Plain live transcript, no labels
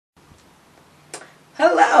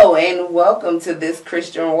Hello, and welcome to this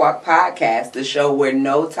Christian Walk podcast, the show where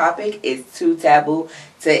no topic is too taboo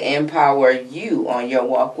to empower you on your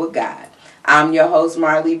walk with God. I'm your host,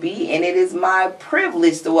 Marley B., and it is my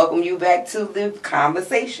privilege to welcome you back to the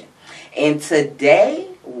conversation. And today,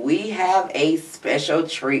 we have a special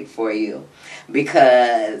treat for you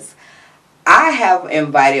because I have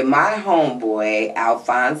invited my homeboy,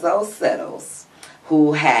 Alfonso Settles,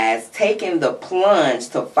 who has taken the plunge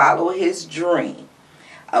to follow his dream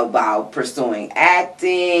about pursuing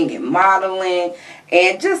acting and modeling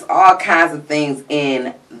and just all kinds of things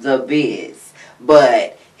in the biz.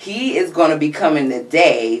 But he is going to be coming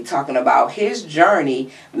today talking about his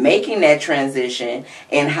journey making that transition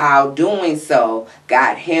and how doing so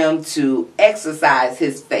got him to exercise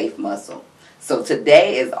his faith muscle. So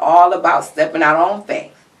today is all about stepping out on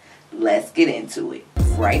faith. Let's get into it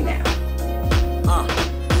right now.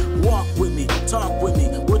 Walk with me, talk with me.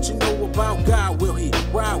 What you know about God? Will He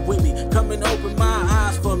ride with me? Come and open my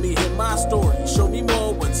eyes for me. Hear my story. Show me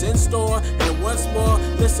more what's in store. And once more,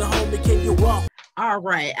 listen, homie, can you walk? All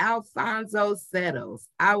right, Alfonso Settles,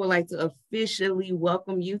 I would like to officially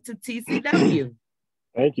welcome you to TCW.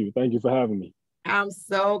 Thank you. Thank you for having me. I'm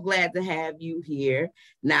so glad to have you here.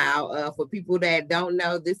 Now, for people that don't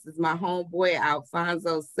know, this is my homeboy,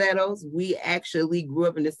 Alfonso Settles. We actually grew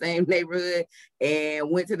up in the same neighborhood and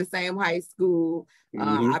went to the same high school.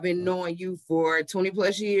 I've been knowing you for 20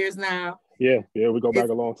 plus years now. Yeah, we go back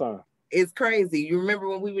a long time. It's crazy. You remember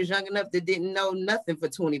when we was young enough that didn't know nothing for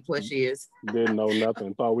 20 plus years? Didn't know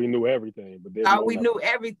nothing. Thought we knew everything, but thought we knew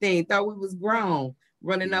everything. Thought we was grown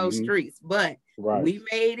running those streets. But we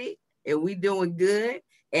made it. And we doing good.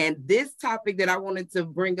 And this topic that I wanted to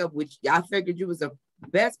bring up, which I figured you was the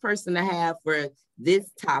best person to have for this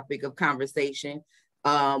topic of conversation,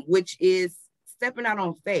 which is stepping out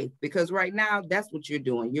on faith. Because right now, that's what you're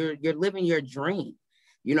doing. You're living your dream.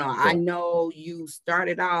 You know, I know you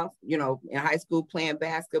started off, in high school playing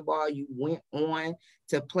basketball. You went on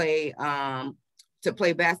to play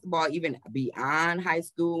basketball even beyond high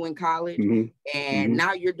school and college. And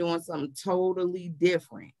now you're doing something totally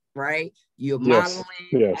different. Right? You're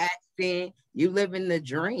modeling, acting, you living the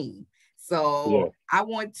dream. So I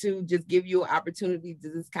want to just give you an opportunity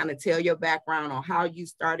to just kind of tell your background on how you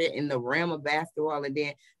started in the realm of basketball and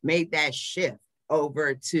then made that shift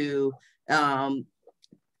over to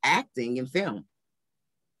acting and film.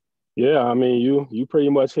 Yeah, I mean, you pretty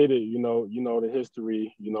much hit it. You know the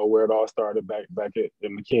history. You know where it all started back at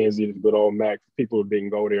McKenzie, the good old Mac. People didn't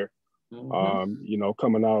go there.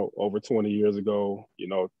 Coming out over 20 years ago,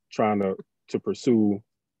 trying to pursue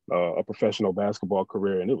a professional basketball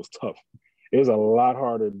career. And it was tough. It was a lot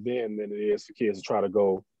harder then than it is for kids to try to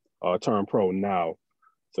go turn pro now.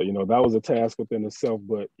 So, that was a task within itself.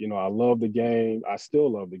 But, I love the game. I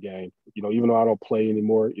still love the game. Even though I don't play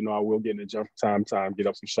anymore, I will get in the jump time, get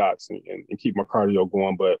up some shots and keep my cardio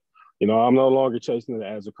going. But, I'm no longer chasing it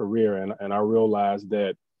as a career. And I realized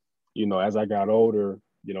that, as I got older,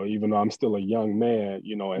 even though I'm still a young man,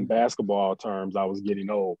 in basketball terms, I was getting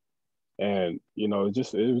old. And, it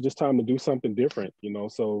was just time to do something different,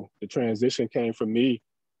 So the transition came from me,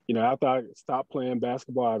 after I stopped playing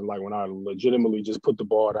basketball, when I legitimately just put the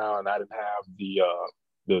ball down, I didn't have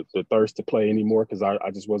the thirst to play anymore because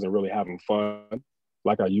I just wasn't really having fun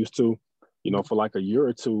like I used to. For like a year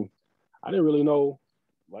or two, I didn't really know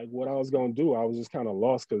what I was going to do. I was just kind of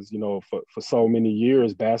lost because, for so many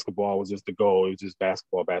years, basketball was just the goal. It was just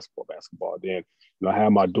basketball. Then, I had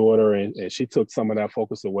my daughter and she took some of that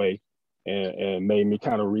focus away and made me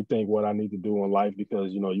kind of rethink what I need to do in life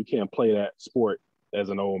because, you can't play that sport as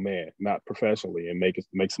an old man, not professionally, and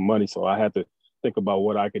make some money. So I had to think about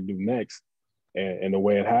what I could do next. And the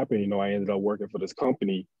way it happened, I ended up working for this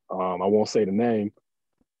company. I won't say the name,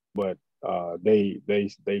 but they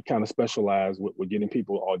kind of specialize with getting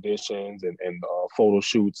people auditions and photo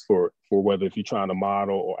shoots for whether if you're trying to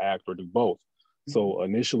model or act or do both. So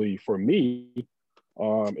initially for me,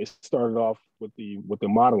 it started off with the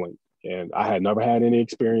modeling, and I had never had any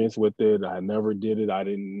experience with it. I never did it. I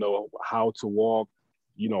didn't know how to walk,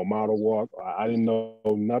 model walk. I didn't know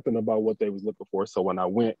nothing about what they was looking for. So when I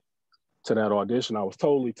went to that audition, I was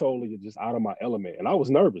totally just out of my element, and I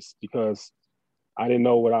was nervous because I didn't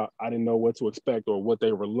know what to expect or what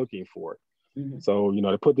they were looking for. So,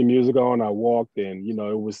 they put the music on, I walked, and,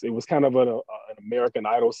 it was kind of an American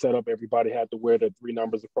Idol setup. Everybody had to wear the 3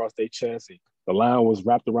 numbers across their chest. The line was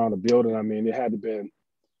wrapped around the building. I mean, it had to been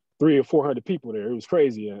 300 or 400 people there. It was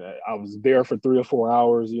crazy. And I was there for 3 or 4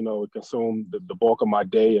 hours, it consumed the bulk of my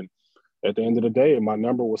day. And at the end of the day, my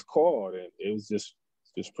number was called, and it was just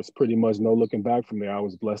pretty much no looking back from there. I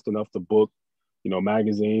was blessed enough to book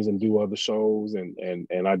magazines and do other shows.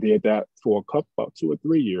 And I did that for about 2 or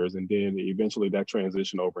 3 years. And then eventually that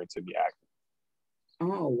transitioned over into the acting.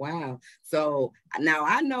 Oh, wow. So now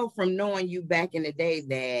I know from knowing you back in the day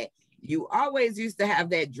that you always used to have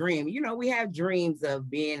that dream. We have dreams of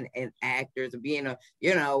being an actors, of being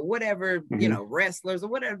whatever, wrestlers or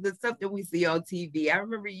whatever, the stuff that we see on TV. I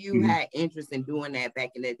remember you had interest in doing that back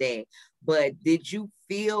in the day, but did you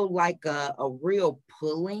feel like a real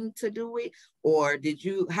pulling to do it? Or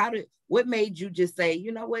what made you just say,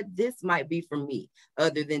 you know what, this might be for me,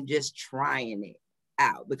 other than just trying it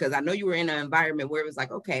out? Because I know you were in an environment where it was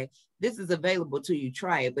like, okay, this is available to you,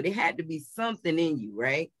 try it, but it had to be something in you,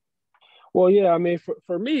 right? Well, yeah, I mean,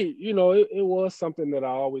 for me, it was something that I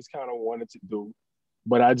always kind of wanted to do.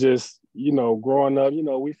 But I just, growing up,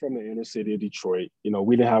 we from the inner city of Detroit,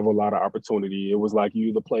 we didn't have a lot of opportunity. It was like you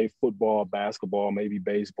either play football, basketball, maybe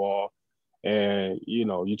baseball, and,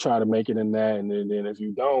 you try to make it in that. And then if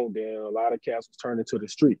you don't, then a lot of cats was turning to the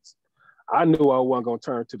streets. I knew I wasn't going to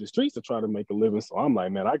turn to the streets to try to make a living. So I'm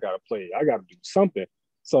like, man, I got to play. I got to do something.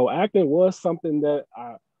 So acting was something that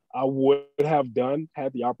I would have done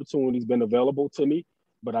had the opportunities been available to me,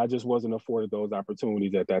 but I just wasn't afforded those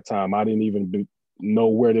opportunities at that time. I didn't even know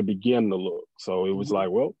where to begin to look. So it was like,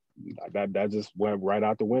 well, that just went right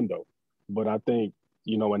out the window. But I think,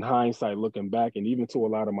 in hindsight, looking back, and even to a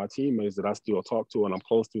lot of my teammates that I still talk to and I'm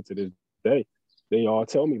close to this day, they all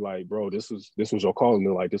tell me like, bro, this was your calling.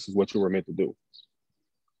 They're like, this is what you were meant to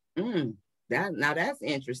do. Now that's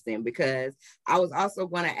interesting, because I was also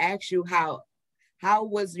going to ask you how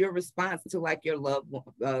was your response to like your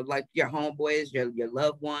like your homeboys, your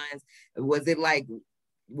loved ones? Was it like,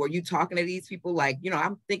 were you talking to these people like,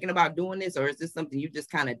 I'm thinking about doing this, or is this something you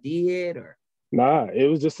just kind of did? Or Nah, it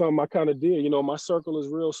was just something I kind of did. My circle is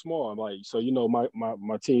real small. Like, so,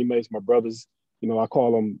 my teammates, my brothers, I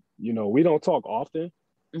call them, we don't talk often,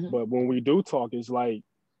 but when we do talk, it's like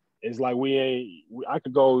I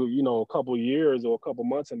could go, a couple of years or a couple of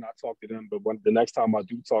months and not talk to them. But when the next time I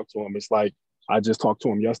do talk to them, it's like I just talked to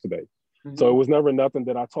them yesterday. So it was never nothing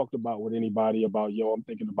that I talked about with anybody about, I'm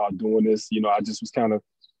thinking about doing this. I just was kind of,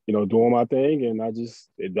 doing my thing, and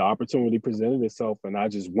the opportunity presented itself and I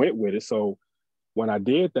just went with it. So when I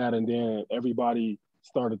did that, and then everybody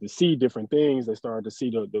started to see different things, they started to see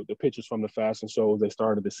the pictures from the fashion shows, they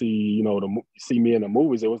started to see, see me in the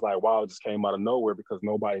movies. It was like, wow, it just came out of nowhere because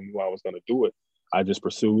nobody knew I was going to do it. I just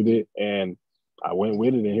pursued it and I went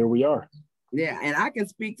with it, and here we are. Yeah, and I can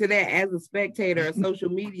speak to that as a spectator, a social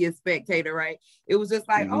media spectator, right? It was just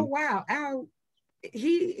like, oh wow, Al,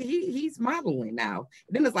 he's modeling now.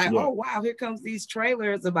 And then it's like, oh wow, here comes these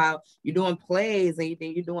trailers about you doing plays and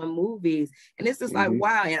you're doing movies, and it's just like,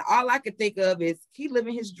 wow. And all I could think of is he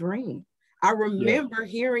living his dream. I remember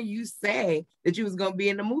hearing you say that you was gonna be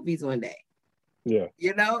in the movies one day. Yeah,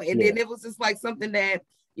 and then it was just like something that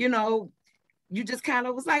you just kind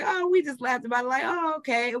of was like, oh, we just laughed about it, like, oh,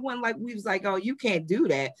 okay. It wasn't like we was like, oh, you can't do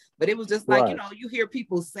that. But it was just like, you hear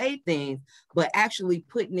people say things, but actually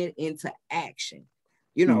putting it into action.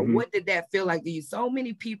 What did that feel like to you? So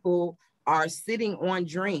many people are sitting on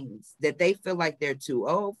dreams that they feel like they're too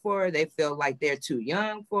old for, they feel like they're too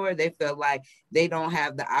young for, they feel like they don't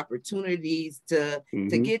have the opportunities to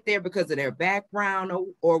get there because of their background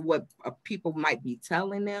or what people might be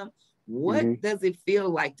telling them. What does it feel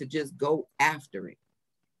like to just go after it?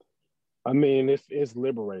 I mean, it's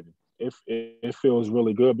liberating. It feels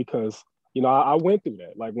really good because, I went through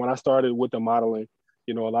that. Like when I started with the modeling,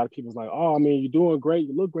 a lot of people's like, oh, I mean, you're doing great,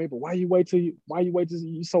 you look great, but why you wait till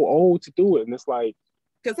you're so old to do it? And it's like,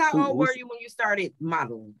 because how old were you when you started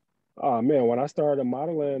modeling? Oh man, when I started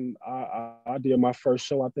modeling, I did my first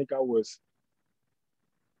show. I think I was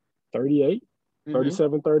 38,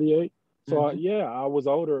 37, 38. So I was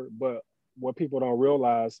older, but what people don't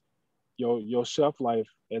realize, your shelf life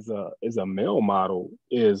as a male model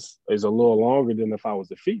is a little longer than if I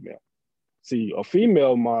was a female. See, a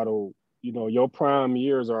female model, your prime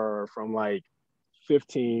years are from like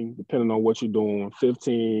 15, depending on what you're doing,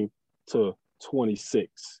 15 to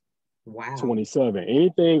 26. Wow. 27.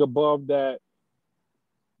 Anything above that,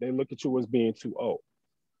 they look at you as being too old.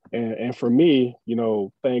 And for me,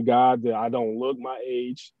 thank God that I don't look my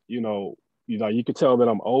age. You could tell that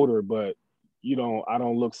I'm older, but I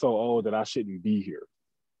don't look so old that I shouldn't be here.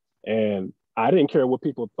 And I didn't care what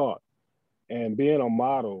people thought. And being a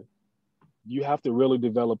model, you have to really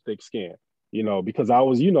develop thick skin, because I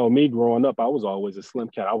was, me growing up, I was always a slim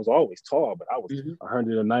cat. I was always tall, but I was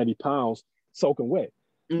 190 pounds soaking wet,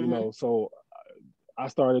 so I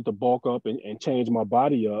started to bulk up and change my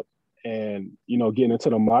body up. And, getting into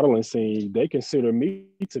the modeling scene, they consider me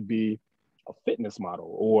to be a fitness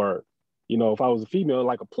model or, you know, if I was a female,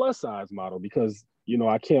 like a plus size model, because, you know,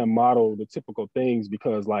 I can't model the typical things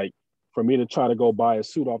because like for me to try to go buy a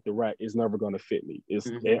suit off the rack is never going to fit me.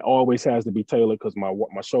 It always has to be tailored because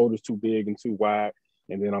my shoulder's too big and too wide.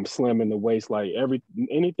 And then I'm slim in the waist. Like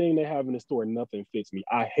anything they have in the store, nothing fits me.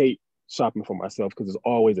 I hate shopping for myself because it's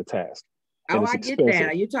always a task. Oh, I get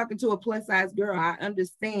that. You're talking to a plus size girl. I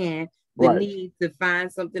understand the need to find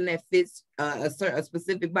something that fits a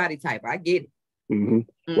specific body type. I get it.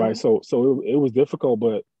 Right. So it was difficult,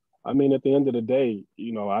 but I mean, at the end of the day,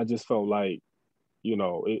 you know, I just felt like, you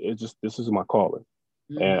know, this is my calling,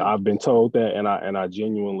 and I've been told that, and I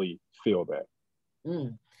genuinely feel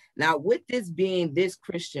that. Now, with this being this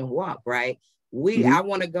Christian walk, right? I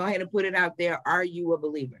want to go ahead and put it out there. Are you a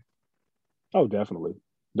believer? Oh, definitely.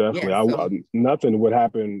 Yeah, nothing would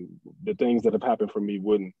happen. The things that have happened for me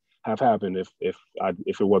wouldn't have happened if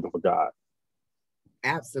it wasn't for God.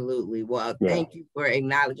 Absolutely. Well, thank you for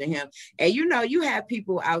acknowledging him. And, you know, you have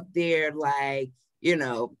people out there like, you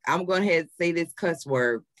know, I'm going to say this cuss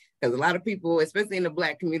word because a lot of people, especially in the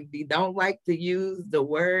Black community, don't like to use the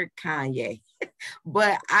word Kanye.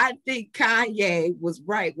 But I think Kanye was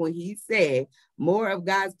right when he said more of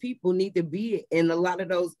God's people need to be in a lot of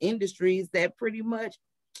those industries that pretty much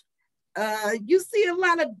you see a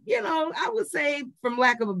lot of, you know, I would say, from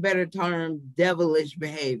lack of a better term, devilish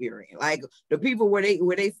behavior. Like the people where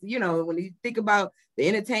they, you know, when you think about the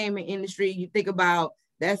entertainment industry, you think about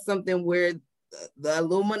that's something where the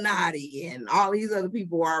Illuminati and all these other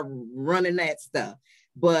people are running that stuff.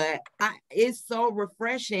 But it's so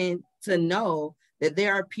refreshing to know that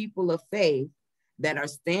there are people of faith that are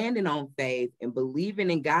standing on faith and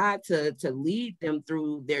believing in God to lead them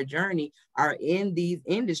through their journey are in these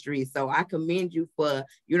industries. So I commend you for,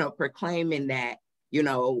 you know, proclaiming that, you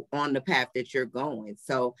know, on the path that you're going.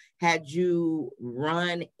 So had you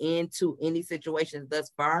run into any situations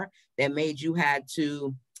thus far that made you had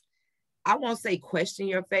to, I won't say question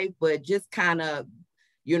your faith, but just kind of,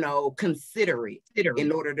 you know, consider it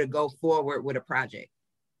in order to go forward with a project?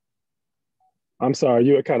 I'm sorry,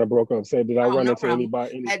 you kind of broke up. Did I run into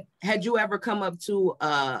anybody? Had you ever come up to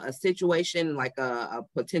a situation like a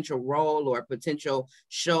potential role or a potential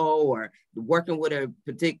show or working with a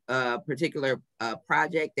particular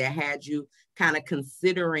project that had you kind of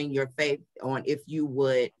considering your faith on if you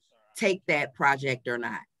would take that project or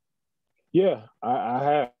not? Yeah,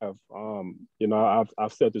 I have. You know,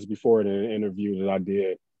 I've said this before in an interview that I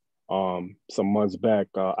did some months back.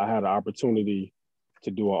 I had an opportunity to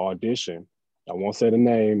do an audition. I won't say the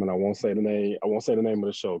name, and I won't say the name of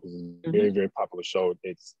the show because it's a very, very popular show.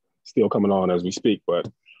 It's still coming on as we speak. But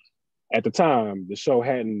at the time, the show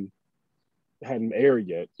hadn't aired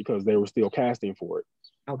yet because they were still casting for it.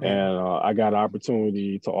 Okay. And I got an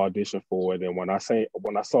opportunity to audition for it. And when I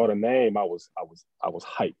saw the name, I was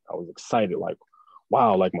hyped. I was excited. Like,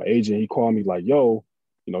 wow! Like my agent, he called me like, "Yo,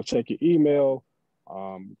 you know, check your email.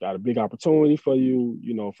 Got a big opportunity for you.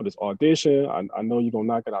 You know, for this audition. I know you're gonna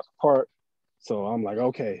knock it out the park." So I'm like,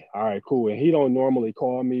 okay, all right, cool. And he don't normally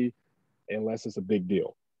call me unless it's a big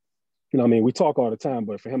deal. You know what I mean? We talk all the time,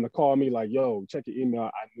 but for him to call me like, yo, check your email,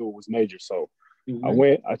 I knew it was major. So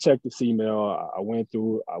I checked this email, I went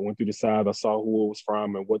through the side, I saw who it was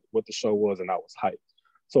from and what the show was, and I was hyped.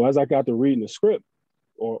 So as I got to reading the script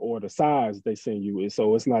or the sides they send you,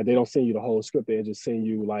 so it's not, they don't send you the whole script, they just send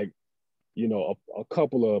you like, you know, a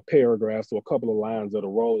couple of paragraphs or a couple of lines of the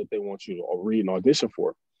role that they want you to read and audition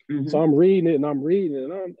for. So I'm reading it and I'm reading it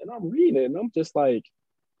and I'm reading it and I'm just like,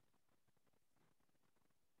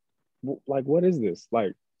 what is this?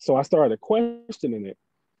 Like, so I started questioning it.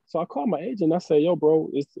 So I called my agent. I said, yo, bro,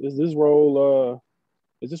 is this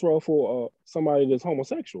role for somebody that's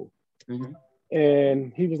homosexual?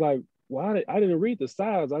 And he was like, well, I didn't read the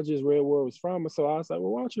sides. I just read where it was from. And so I was like,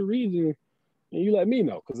 well, why don't you read it and you let me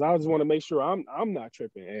know? Because I just want to make sure I'm not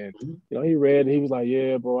tripping. And, you know, he read and he was like,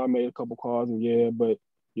 yeah, bro, I made a couple calls and yeah, but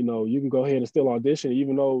you know, you can go ahead and still audition,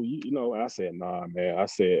 even though, you know, I said, nah, man. I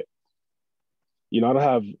said, you know,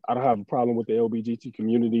 I don't have a problem with the LGBT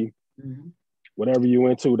community. Whatever you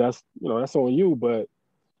into, that's on you. But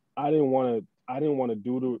I didn't want to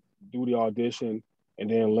do the audition and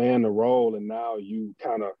then land the role. And now you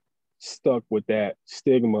kind of stuck with that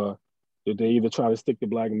stigma that they either try to stick the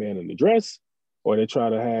Black man in the dress or they try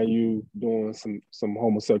to have you doing some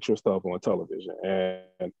homosexual stuff on television.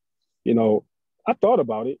 And, you know, I thought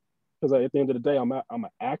about it because at the end of the day, I'm an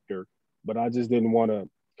actor, but I just didn't want to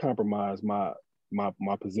compromise my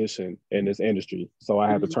position in this industry. So I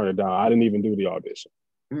had to turn it down. I didn't even do the audition.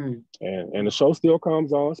 And the show still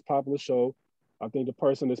comes on. It's a popular show. I think the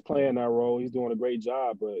person that's playing that role, he's doing a great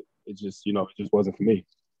job, but it just wasn't for me.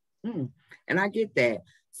 And I get that.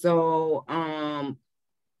 So I'm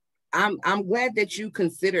glad that you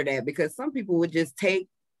consider that, because some people would just take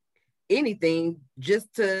anything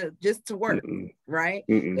just to work, right?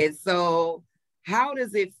 And so how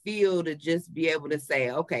does it feel to just be able to say,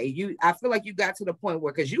 okay, I feel like you got to the point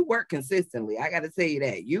where, because you work consistently, I got to tell you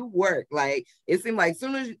that you work, like, it seemed like as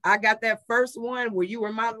soon as I got that first one where you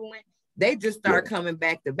were modeling, they just start coming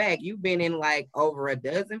back to back. You've been in like over a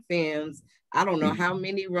dozen films. I don't know how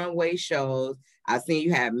many runway shows. I've seen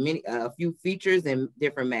you have a few features in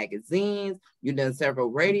different magazines. You've done several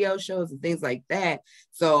radio shows and things like that.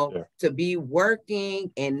 So to be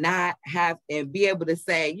working and not have, and be able to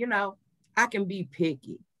say, you know, I can be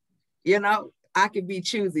picky, you know, I can be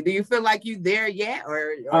choosy. Do you feel like you there yet?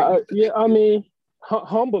 Or yeah, I mean,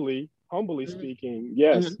 humbly speaking,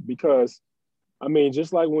 yes, because I mean,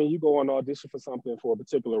 just like when you go on audition for something for a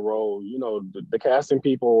particular role, you know, the casting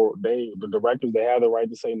people, the directors, they have the right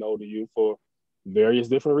to say no to you for various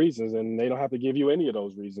different reasons, and they don't have to give you any of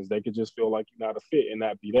those reasons. They could just feel like you're not a fit and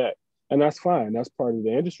not be that, and that's fine. That's part of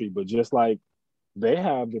the industry. But just like they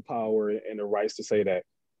have the power and the rights to say that,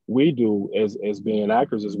 we do as being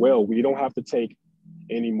actors as well. We don't have to take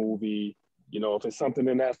any movie, you know, if it's something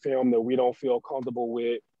in that film that we don't feel comfortable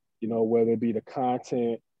with, you know, whether it be the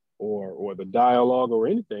content or the dialogue or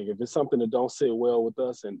anything, if it's something that don't sit well with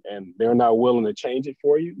us and they're not willing to change it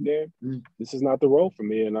for you, then this is not the role for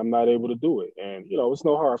me and I'm not able to do it. And, you know, it's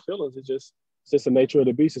no hard feelings. It's just the nature of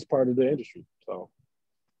the beast. It's part of the industry. So.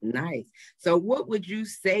 Nice. So what would you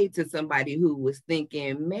say to somebody who was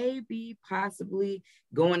thinking maybe possibly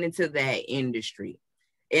going into that industry?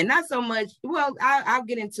 And not so much, well, I'll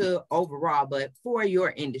get into overall, but for your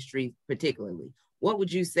industry particularly, what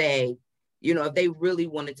would you say, you know, if they really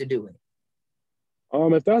wanted to do it?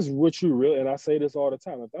 If that's what you really, and I say this all the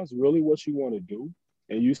time, if that's really what you want to do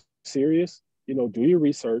and you serious, you know, do your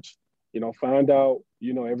research, you know, find out,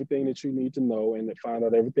 you know, everything that you need to know and find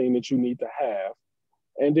out everything that you need to have,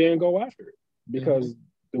 and then go after it. Because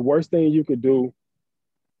the worst thing you could do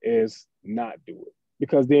is not do it.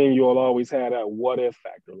 Because then you'll always have that what if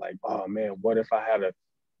factor, like, oh man, what if I had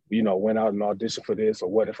went out and auditioned for this, or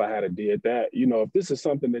what if I had did that? You know, if this is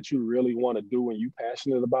something that you really want to do and you're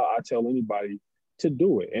passionate about, I tell anybody to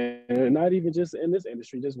do it. And not even just in this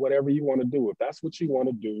industry, just whatever you want to do. If that's what you want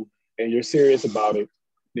to do and you're serious about it,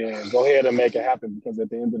 then go ahead and make it happen. Because at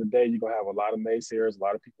the end of the day, you're going to have a lot of naysayers, a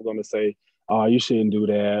lot of people going to say, oh, you shouldn't do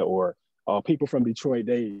that. Or people from Detroit,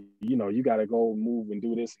 you got to go move and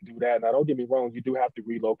do this and do that. Now, don't get me wrong, you do have to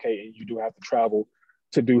relocate and you do have to travel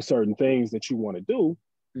to do certain things that you want to do.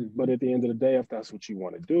 But at the end of the day, if that's what you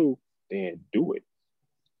want to do, then do it.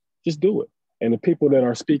 Just do it. And the people that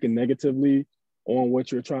are speaking negatively on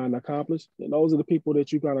what you're trying to accomplish, then those are the people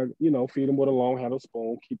that you gotta, feed them with a long handled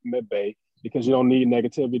spoon, keep them at bay, because you don't need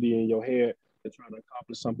negativity in your head to try to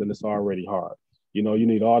accomplish something that's already hard. You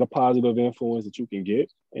need all the positive influence that you can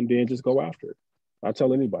get, and then just go after it. I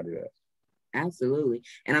tell anybody that. Absolutely.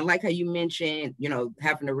 And I like how you mentioned,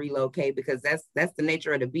 having to relocate, because that's the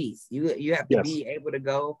nature of the beast. You have to be able to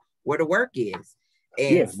go where the work is.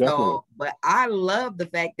 And but I love the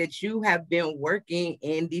fact that you have been working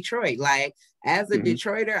in Detroit. Like, as a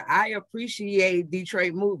Detroiter, I appreciate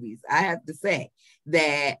Detroit movies. I have to say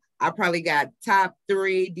that I probably got top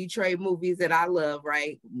 3 Detroit movies that I love,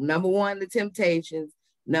 right? Number 1, The Temptations.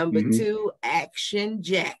 Number 2, Action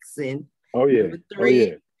Jackson. Oh, yeah. Number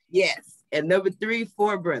 3, yes. And number 3,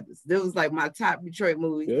 Four Brothers. This was like my top Detroit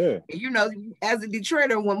movies. Yeah. And as a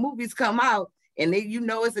Detroiter, when movies come out, and then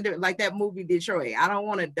it's like that movie Detroit. I don't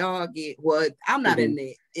want to dog it. Well, I'm not in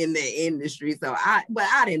the industry, but I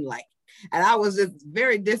didn't like it. And I was just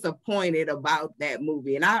very disappointed about that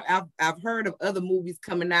movie. And I've heard of other movies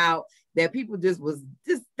coming out that people just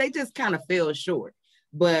kind of fell short.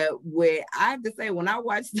 But I have to say, when I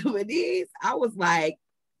watched some of these, I was like,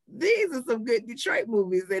 these are some good Detroit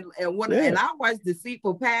movies. And I watched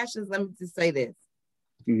Deceitful Passions. Let me just say this.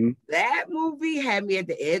 That movie had me at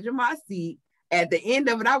the edge of my seat. At the end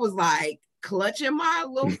of it, I was like clutching my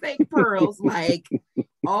little fake pearls, like,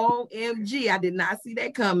 OMG, I did not see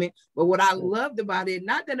that coming. But what I loved about it,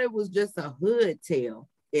 not that it was just a hood tale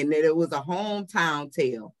and that it was a hometown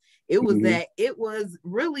tale, it was that it was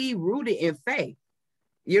really rooted in faith.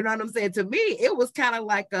 You know what I'm saying? To me, it was kind of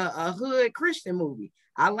like a hood Christian movie.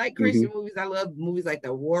 I like Christian movies. I love movies like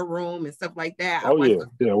The War Room and stuff like that.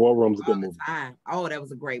 War Room's a good movie. Oh, that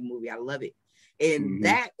was a great movie. I love it. And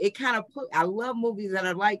that, it kind of I love movies that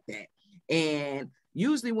are like that. And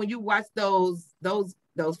usually when you watch those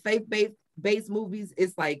faith-based based movies,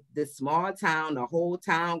 it's like this small town, the whole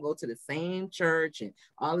town go to the same church and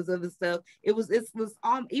all this other stuff. It was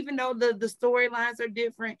even though the storylines are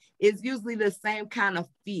different, it's usually the same kind of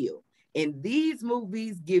feel. And these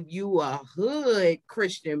movies give you a hood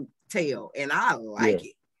Christian tale, and I like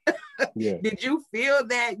it. Yeah. Did you feel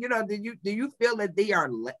that? Do you feel that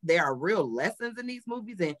there are real lessons in these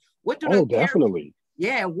movies? And what do definitely.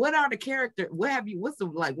 Yeah, what are the character? What's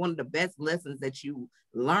one of the best lessons that you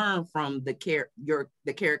learn from the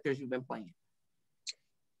characters you've been playing?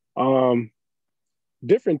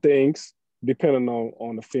 Different things depending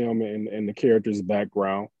on the film and the character's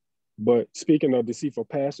background. But speaking of Deceitful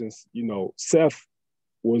Passions, Seth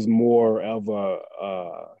was more of a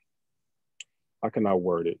how can I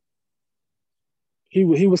word it? He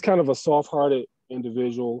was kind of a soft-hearted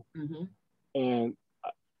individual, and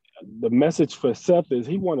the message for Seth is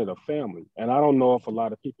he wanted a family, and I don't know if a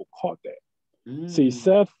lot of people caught that. See,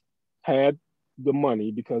 Seth had the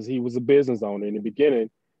money because he was a business owner. In the beginning,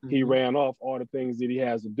 he ran off all the things that he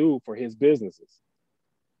has to do for his businesses.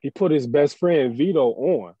 He put his best friend Vito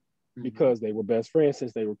on because they were best friends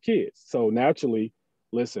since they were kids. So naturally,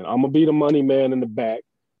 listen, I'm gonna be the money man in the back.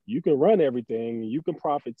 You can run everything, you can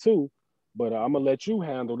profit too, but I'm gonna let you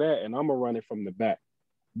handle that, and I'm gonna run it from the back.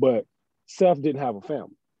 But Seth didn't have a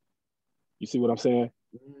family. You see what I'm saying?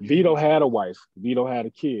 Vito had a wife. Vito had a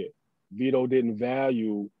kid. Vito didn't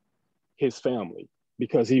value his family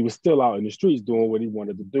because he was still out in the streets doing what he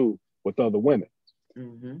wanted to do with other women.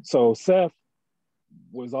 So Seth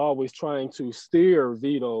was always trying to steer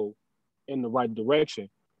Vito in the right direction,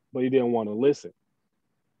 but he didn't want to listen.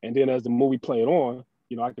 And then as the movie played on,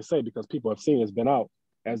 I can say, because people have seen it's been out,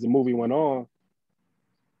 as the movie went on,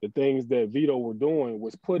 the things that Vito were doing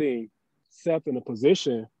was putting Seth in a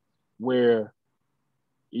position where,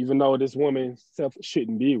 even though this woman Seth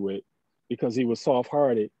shouldn't be with because he was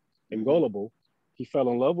soft-hearted and gullible, he fell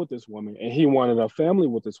in love with this woman and he wanted a family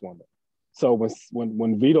with this woman. So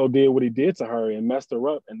when Vito did what he did to her and messed her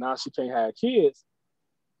up, and now she can't have kids,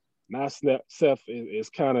 now Seth is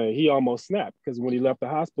kind of, he almost snapped, because when he left the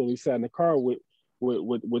hospital, he sat in the car with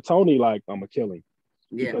Tony like, I'm gonna kill him.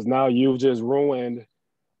 Yeah. Because now you've just ruined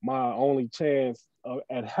my only chance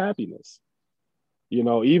at happiness.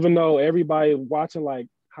 Even though everybody watching like,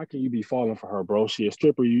 how can you be falling for her, bro? She a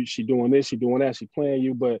stripper, she doing this, she doing that, she playing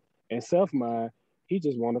you. But in Seth's mind, he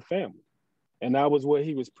just want a family. And that was what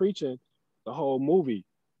he was preaching the whole movie,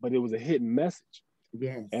 but it was a hidden message.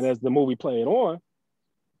 Yes. And as the movie played on,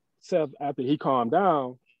 Seth, after he calmed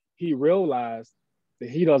down, he realized that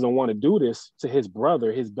he doesn't want to do this to his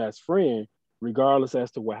brother, his best friend, regardless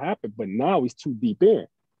as to what happened. But now he's too deep in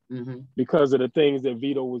because of the things that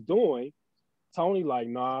Vito was doing. Tony like,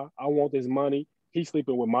 nah, I want this money. He's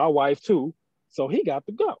sleeping with my wife too, so he got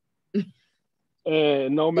to go.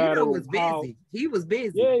 And no matter he was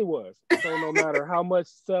busy. Yeah, he was. So no matter how much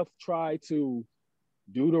Seth tried to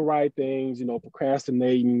do the right things,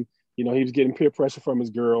 procrastinating, he was getting peer pressure from his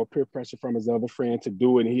girl, peer pressure from his other friend to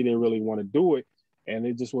do it, and he didn't really want to do it. And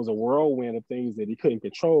it just was a whirlwind of things that he couldn't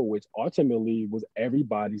control, which ultimately was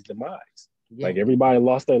everybody's demise. Yeah. Like, everybody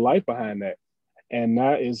lost their life behind that. And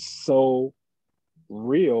that is so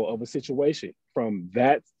real of a situation, from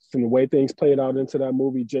the way things played out into that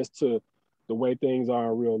movie, just to the way things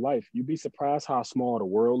are in real life. You'd be surprised how small the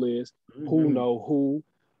world is, who know who,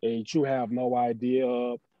 and you have no idea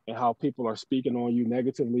of, and how people are speaking on you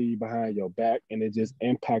negatively behind your back. And it just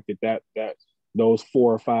impacted those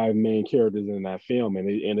 4 or 5 main characters in that film, and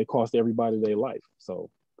it cost everybody their life. So,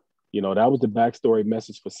 that was the backstory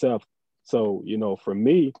message for Seth. So, for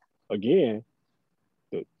me, again,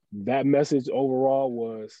 that message overall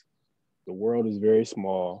was, the world is very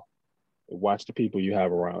small. Watch the people you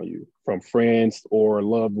have around you, from friends or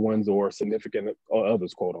loved ones or significant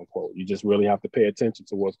others, quote unquote. You just really have to pay attention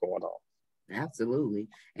to what's going on. Absolutely.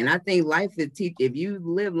 And I think life is if you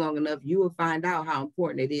live long enough, you will find out how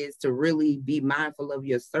important it is to really be mindful of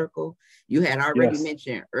your circle. You had already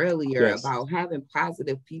mentioned earlier about having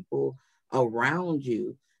positive people around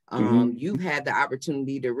you. You've had the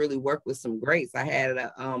opportunity to really work with some greats. I had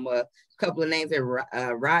a couple of names there,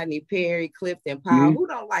 Rodney Perry, Clifton Powell. Who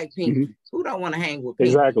don't like Pinky? Who don't want to hang with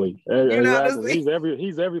Pinky? Exactly.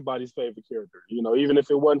 He's everybody's favorite character. Even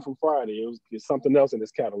if it wasn't from Friday, it's something else in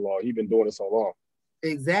his catalog. He's been doing it so long.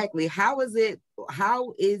 Exactly. How is it,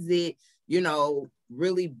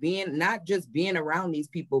 really being, not just being around these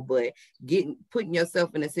people, but putting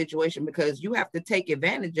yourself in a situation, because you have to take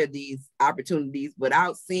advantage of these opportunities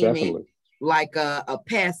without seeming like a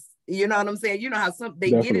pest. You know what I'm saying? You know how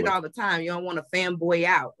they get it all the time. You don't want to fanboy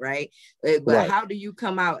out, right? But how do you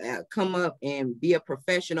come up and be a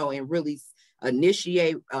professional and really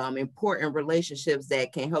initiate important relationships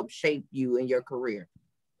that can help shape you in your career?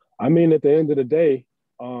 I mean, at the end of the day,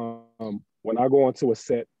 when I go into a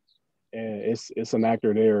set and it's an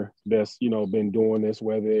actor there that's, you know, been doing this,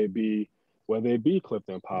 whether it be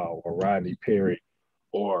Clifton Powell or Rodney Perry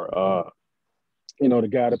or you know, the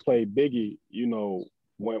guy that played Biggie, you know,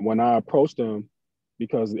 when I approach them,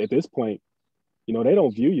 because at this point, you know, they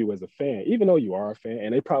don't view you as a fan, even though you are a fan,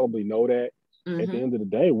 and they probably know that. At the end of the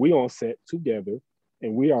day, we on set together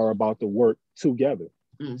and we are about to work together.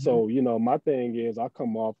 So, you know, my thing is I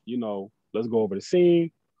come off, you know, let's go over the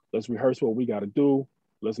scene, let's rehearse what we got to do,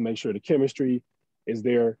 let's make sure the chemistry is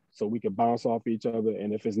there so we can bounce off each other.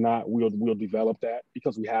 And if it's not, we'll develop that,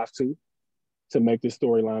 because we have to make this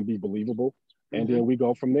storyline be believable. And then we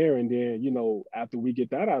go from there. And then, you know, after we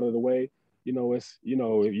get that out of the way, you know, it's, you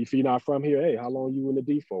know, if you're not from here, hey, how long you in the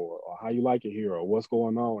D4, or how you like it here, or what's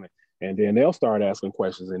going on? And then they'll start asking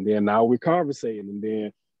questions. And then now we're conversating, and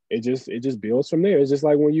then it just builds from there. It's just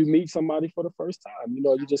like when you meet somebody for the first time, you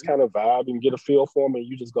know, you just kind of vibe and get a feel for them, and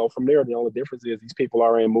you just go from there. The only difference is these people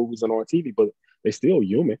are in movies and on TV, but they're still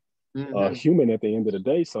human, human at the end of the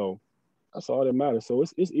day. So that's all that matters. So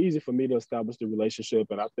it's easy for me to establish the relationship.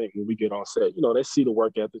 And I think when we get on set, you know, they see the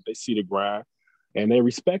work ethic, they see the grind, and they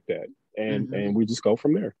respect that. And we just go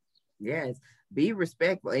from there. Yes. Be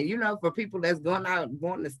respectful. And, you know, for people that's going out,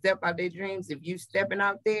 wanting to step out their dreams, if you stepping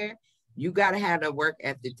out there, you got to have the work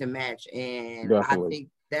ethic to match. And definitely. I think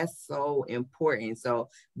that's so important. So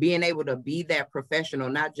being able to be that professional,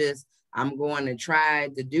 not just I'm going to try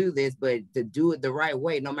to do this, but to do it the right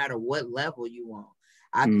way, no matter what level you want.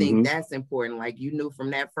 I think that's important. Like you knew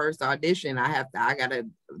from that first audition, I got to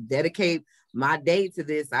dedicate my day to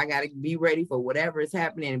this. I got to be ready for whatever is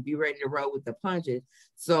happening and be ready to roll with the punches.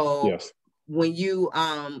 So when you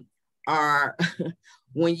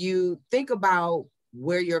when you think about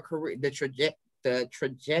where your career, the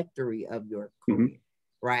trajectory of your career,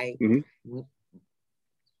 right?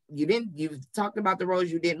 You talked about the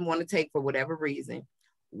roles you didn't want to take for whatever reason.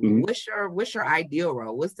 What's your ideal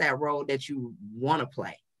role? What's that role that you want to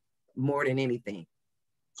play more than anything?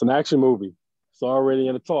 It's an action movie. It's already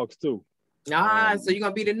in the talks too. So you're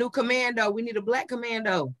gonna be the new Commando. We need a black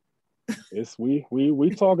Commando. It's we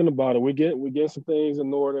talking about it. We get some things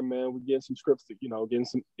in order, man. We get some scripts, you know, get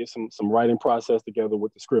some writing process together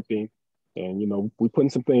with the scripting, and you know, we putting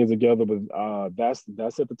some things together. But that's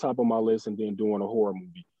at the top of my list, and then doing a horror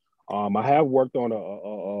movie. I have worked on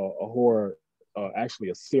a horror. Actually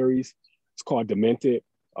a series. It's called Demented.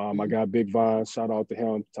 I got Big Von, shout out to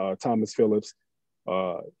him, Thomas Phillips.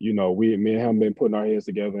 You know, me and him been putting our heads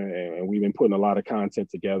together, and we've been putting a lot of content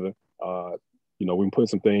together. You know, we put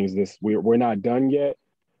some things. We're not done yet.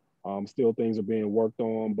 Still things are being worked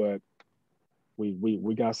on, but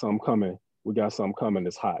we got something coming. We got something coming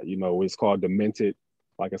that's hot. You know, it's called Demented.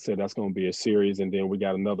 Like I said, that's going to be a series, and then we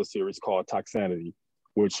got another series called Toxanity,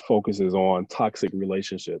 which focuses on toxic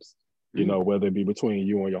relationships. You know, whether it be between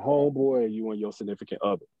you and your homeboy or you and your significant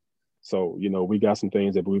other. So, you know, we got some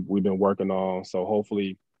things that we've been working on. So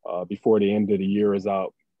hopefully before the end of the year is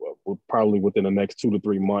out, we're probably within the next 2 to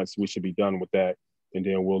 3 months, we should be done with that. And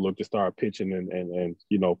then we'll look to start pitching and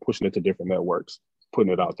you know, pushing it to different networks,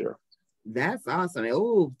 putting it out there. That's awesome.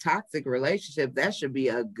 Oh, toxic relationship. That should be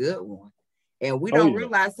a good one. And we don't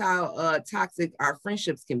realize how toxic our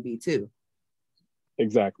friendships can be too.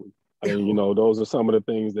 Exactly. I mean, you know, those are some of the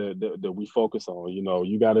things that we focus on. You know,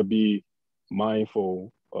 you got to be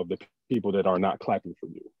mindful of the people that are not clapping for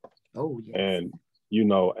you. Oh, yes. And, you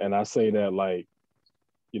know, and I say that, like,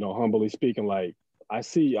 you know, humbly speaking, like, I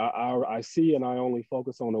see and I only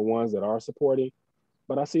focus on the ones that are supporting,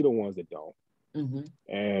 but I see the ones that don't.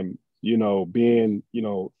 And, you know, being, you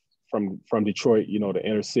know, from Detroit, you know, the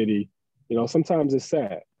inner city, you know, sometimes it's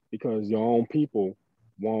sad because your own people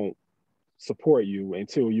won't support you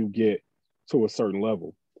until you get to a certain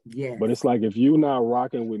level. But it's like, if you're not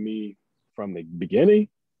rocking with me from the beginning,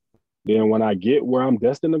 then when I get where I'm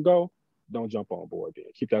destined to go, don't jump on board then.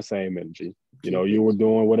 Keep that same energy. You know, you were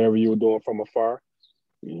doing whatever you were doing from afar.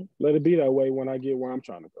 Let it be that way when I get where I'm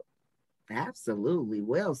trying to go. Absolutely.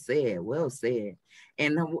 Well said. Well said.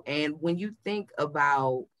 And when you think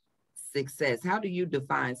about success, how do you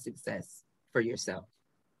define success for yourself?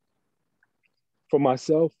 For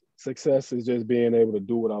myself, success is just being able to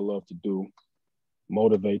do what I love to do,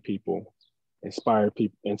 motivate people, inspire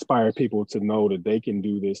people to know that they can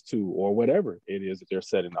do this too, or whatever it is that they're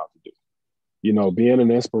setting out to do. You know, being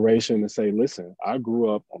an inspiration to say, listen, I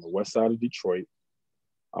grew up on the west side of Detroit.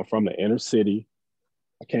 I'm from the inner city.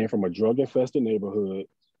 I came from a drug-infested neighborhood,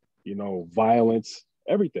 you know, violence,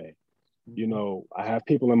 everything. You know, I have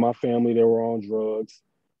people in my family that were on drugs.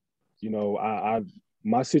 you know,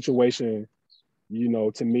 my situation, you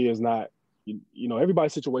know, to me is not, you know,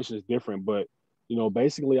 everybody's situation is different, but, you know,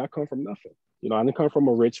 basically I come from nothing. You know, I didn't come from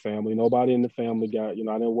a rich family. Nobody in the family got, you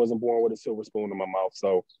know, wasn't born with a silver spoon in my mouth.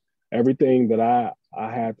 So everything that I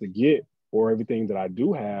had to get, or everything that I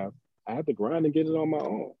do have, I had to grind and get it on my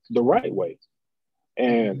own the right way.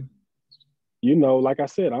 And, you know, like I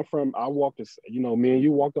said, I walked this, you know, me and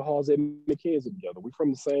you walked the halls at McKenzie together. We're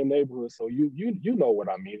from the same neighborhood. So you know what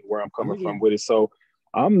I mean, where I'm coming from with it. So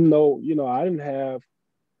you know, I didn't have,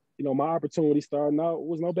 you know, my opportunity starting out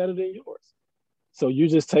was no better than yours. So you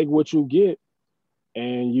just take what you get,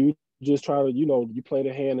 and you just try to, you know, you play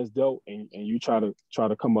the hand that's dealt, and you try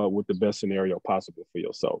to come up with the best scenario possible for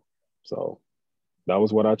yourself. So that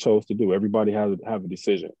was what I chose to do. Everybody has a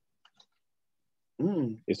decision.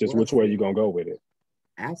 It's just which way you're going to go with it.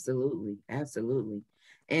 Absolutely. Absolutely.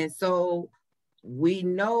 And so we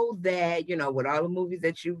know that, you know, with all the movies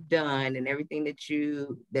that you've done and everything that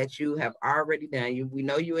you have already done, we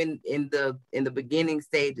know you in the beginning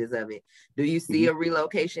stages of it. Do you see a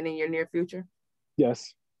relocation in your near future?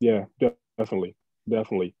 Yes. Yeah, definitely.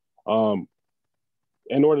 In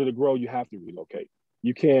order to grow, you have to relocate.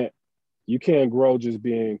 You can't grow just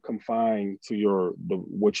being confined to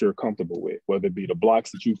what you're comfortable with, whether it be the blocks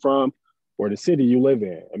that you're from or the city you live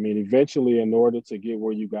in. I mean, eventually, in order to get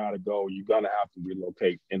where you gotta go, you're gonna have to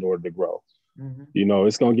relocate in order to grow. You know,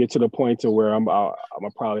 it's gonna get to the point to where I'm gonna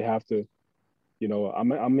probably have to, you know,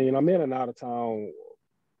 I'm in and out of town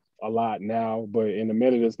a lot now, but in a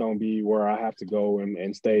minute it's gonna be where I have to go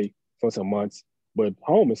and stay for some months. But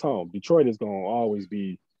home is home. Detroit is gonna always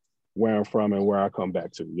be where I'm from and where I come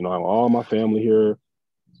back to. You know, all my family here,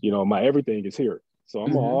 you know, my everything is here. So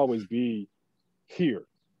I'm gonna always be here.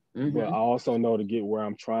 But I also know to get where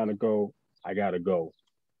I'm trying to go, I gotta go.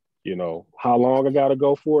 You know, how long I gotta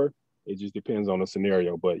go for, it just depends on the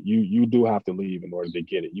scenario. But you do have to leave in order to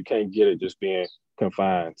get it. You can't get it just being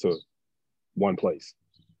confined to one place.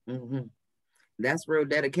 That's real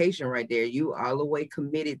dedication right there. You all the way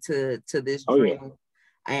committed to this dream.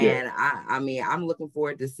 And I mean, I'm looking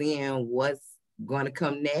forward to seeing what's going to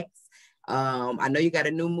come next. I know you got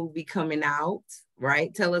a new movie coming out,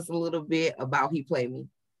 right? Tell us a little bit about He Played Me.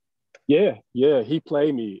 Yeah, He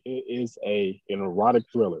Played Me. It is an erotic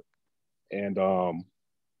thriller, and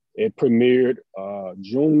it premiered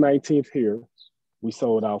June 19th here. We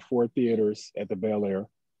sold out 4 theaters at the Bel Air,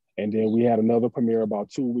 and then we had another premiere about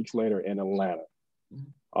 2 weeks later in Atlanta.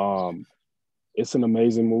 It's an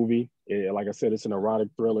amazing movie. Like I said, it's an erotic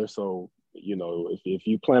thriller. So, you know, if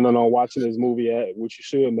you plan on watching this movie, which you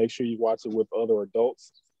should, make sure you watch it with other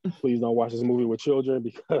adults. Please don't watch this movie with children,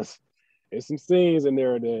 because there's some scenes in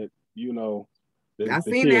there that, you know, the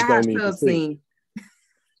kids don't need to see.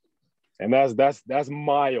 And that's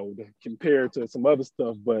mild compared to some other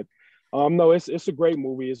stuff. But no, it's a great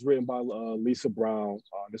movie. It's written by Lisa Brown.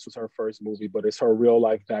 This was her first movie, but it's her real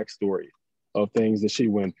life backstory of things that she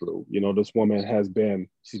went through. You know, this woman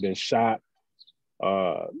she's been shot.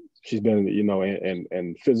 She's been, you know,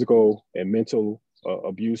 in physical and mental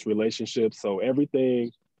abuse relationships. So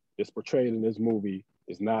everything that's portrayed in this movie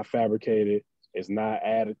is not fabricated. It's not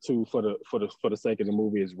added to for the sake of the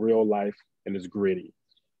movie. It's real life and it's gritty.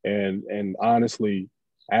 And honestly,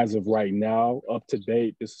 as of right now, up to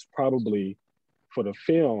date, this is probably, for the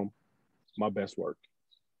film, my best work.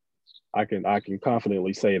 I can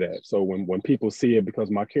confidently say that. So when people see it,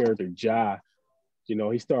 because my character Ja, you know,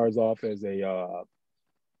 he starts off as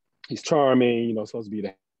he's charming, you know, supposed to be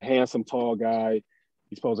the handsome tall guy.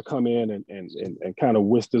 He's supposed to come in and kind of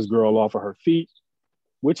whisk this girl off of her feet,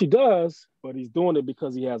 which he does, but he's doing it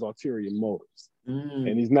because he has ulterior motives.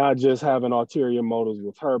 And he's not just having ulterior motives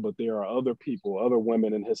with her, but there are other people, other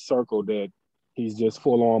women in his circle that he's just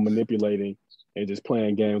full on manipulating and just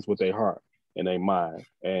playing games with their heart and their mind.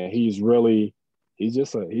 And he's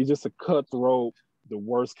just a cutthroat, the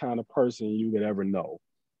worst kind of person you could ever know.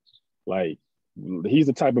 Like, he's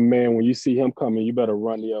the type of man, when you see him coming, you better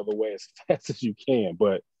run the other way as fast as you can.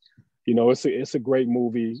 But, you know, it's a great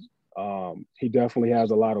movie. He definitely has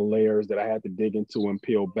a lot of layers that I had to dig into and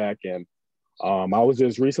peel back. And I was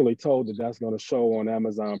just recently told that that's going to show on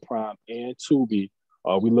Amazon Prime and Tubi.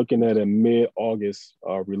 We're looking at a mid-August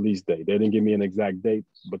release date. They didn't give me an exact date,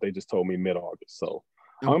 but they just told me mid-August. So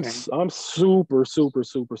okay. I'm super, super,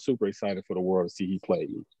 super, super excited for the world to see He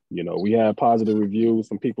Played Me. You know, we had positive reviews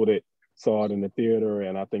from people that saw it in the theater,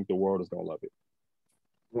 and I think the world is going to love it.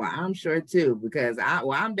 Well, I'm sure too, because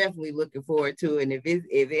I'm definitely looking forward to it. And if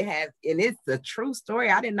it has, and it's a true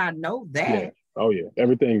story, I did not know that. Yeah. Oh yeah,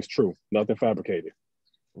 everything's true, nothing fabricated.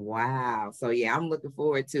 Wow. So yeah, I'm looking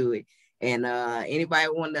forward to it. And anybody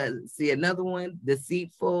want to see another one?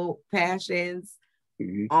 Deceitful Passions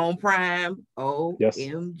on Prime.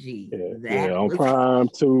 OMG. Yes. On Prime,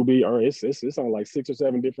 Tubi, or it's on like 6 or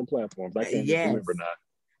 7 different platforms. I can't even remember now.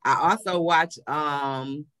 I also watch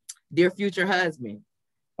Dear Future Husband.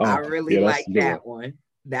 I really like that one.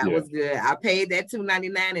 That was good. I paid that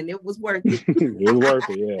 $2.99 and it was worth it. It was worth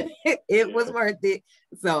it, yeah. It was worth it.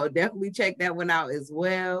 So definitely check that one out as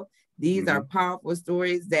well. These are powerful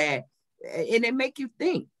stories and it make you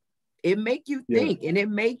think. It make you think, and it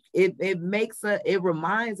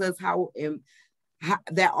reminds us how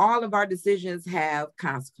that all of our decisions have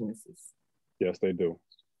consequences. Yes, they do.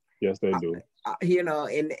 Yes, they do.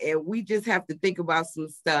 And we just have to think about some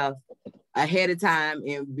stuff ahead of time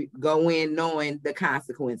and go in knowing the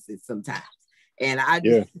consequences sometimes. And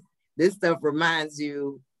this stuff reminds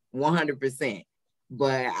you 100%.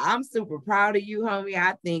 But I'm super proud of you, homie.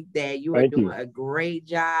 I think that you are doing a great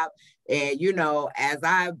job. And, as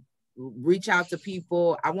I reach out to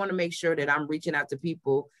people, I want to make sure that I'm reaching out to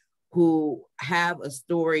people who have a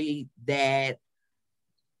story that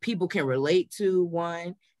people can relate to,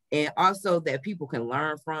 one, and also that people can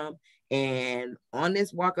learn from. And on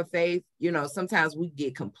this walk of faith, sometimes we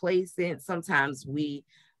get complacent. Sometimes we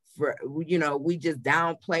just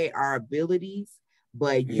downplay our abilities.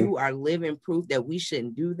 But you are living proof that we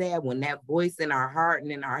shouldn't do that. When that voice in our heart and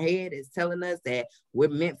in our head is telling us that we're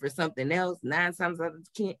meant for something else, 9 times out of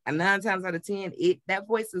 10, that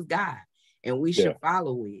voice is God, and we should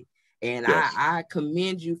follow it. And I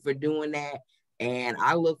commend you for doing that. And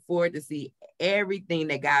I look forward to see everything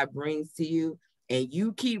that God brings to you. And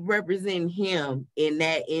you keep representing him in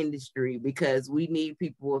that industry, because we need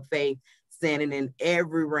people of faith standing in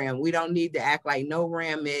every realm. We don't need to act like no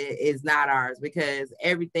realm is not ours, because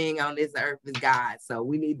everything on this earth is God. So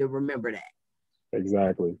we need to remember that.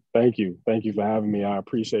 Exactly. Thank you. Thank you for having me. I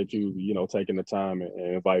appreciate you, taking the time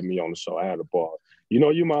and inviting me on the show. I had a ball. You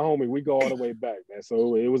my homie. We go all the way back, man.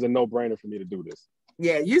 So it was a no-brainer for me to do this.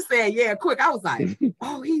 Yeah, you said, quick. I was like,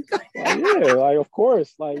 oh, he's good. Of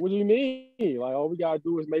course. Like, what do you mean? Like, all we got to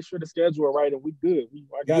do is make sure the schedule is right and we good.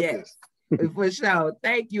 I got this. For sure.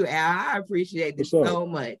 Thank you, Al. I appreciate this so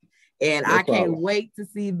much. And I can't wait to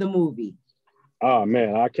see the movie. Oh,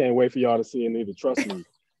 man, I can't wait for y'all to see it either.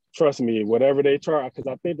 Trust me, whatever they charge,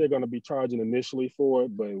 because I think they're going to be charging initially for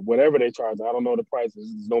it, but whatever they charge, I don't know the prices.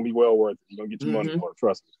 It's going to be well worth it. You're going to get your money for it.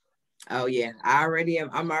 Trust me. Oh, yeah.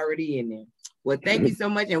 I'm already in there. Well, thank you so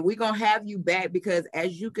much. And we're going to have you back, because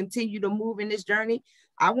as you continue to move in this journey,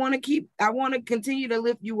 I want to continue to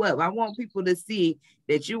lift you up. I want people to see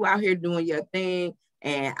that you out here doing your thing.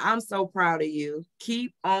 And I'm so proud of you.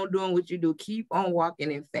 Keep on doing what you do. Keep on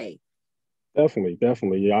walking in faith. Definitely.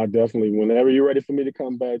 Yeah, whenever you're ready for me to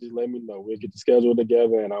come back, just let me know. We'll get the schedule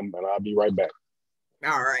together and I'll be right back.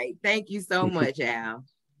 All right. Thank you so much, Al.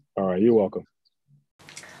 All right. You're welcome.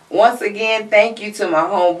 Once again, thank you to my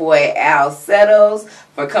homeboy Al Settles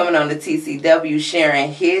for coming on the TCW,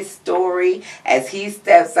 sharing his story as he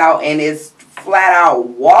steps out and is flat out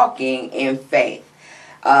walking in faith.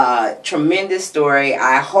 Tremendous story.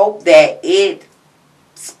 I hope that it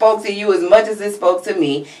spoke to you as much as it spoke to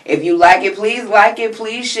me. If you like it,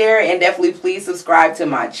 please share it, and definitely please subscribe to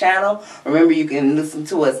my channel. Remember, you can listen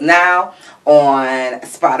to us now on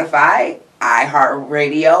Spotify,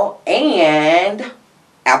 iHeartRadio, and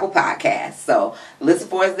Apple Podcasts. So listen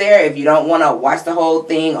for us there if you don't want to watch the whole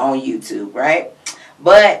thing on YouTube, right?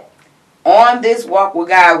 But on this walk with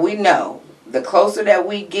God, we know the closer that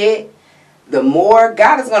we get, the more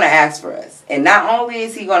God is going to ask for us. And not only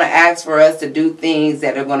is he going to ask for us to do things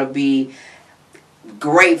that are going to be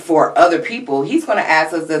great for other people, he's going to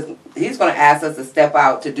ask us to step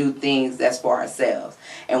out to do things that's for ourselves.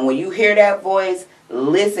 And when you hear that voice,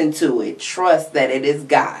 listen to it. Trust that it is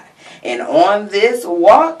God. And on this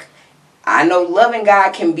walk, I know loving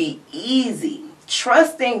God can be easy.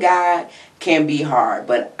 Trusting God can be hard.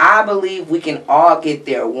 But I believe we can all get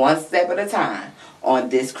there one step at a time on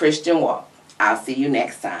this Christian walk. I'll see you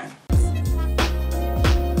next time.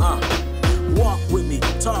 Walk with me,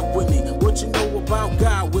 talk with me. What you know about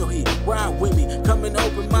God? Will he ride with me? Come and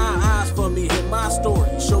open my eyes for me. Hear my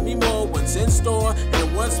story. Show me more what's in store.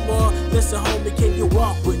 And once more, listen, homie, can you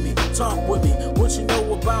walk with me? Talk with me. What you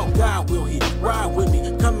know about God? Will he ride with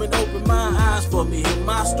me? Come and open my eyes for me. Hear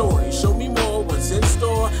my story. Show me more what's in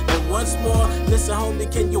store. And once more, listen,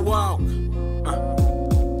 homie, can you walk?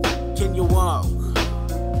 Can you walk?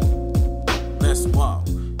 Let's walk.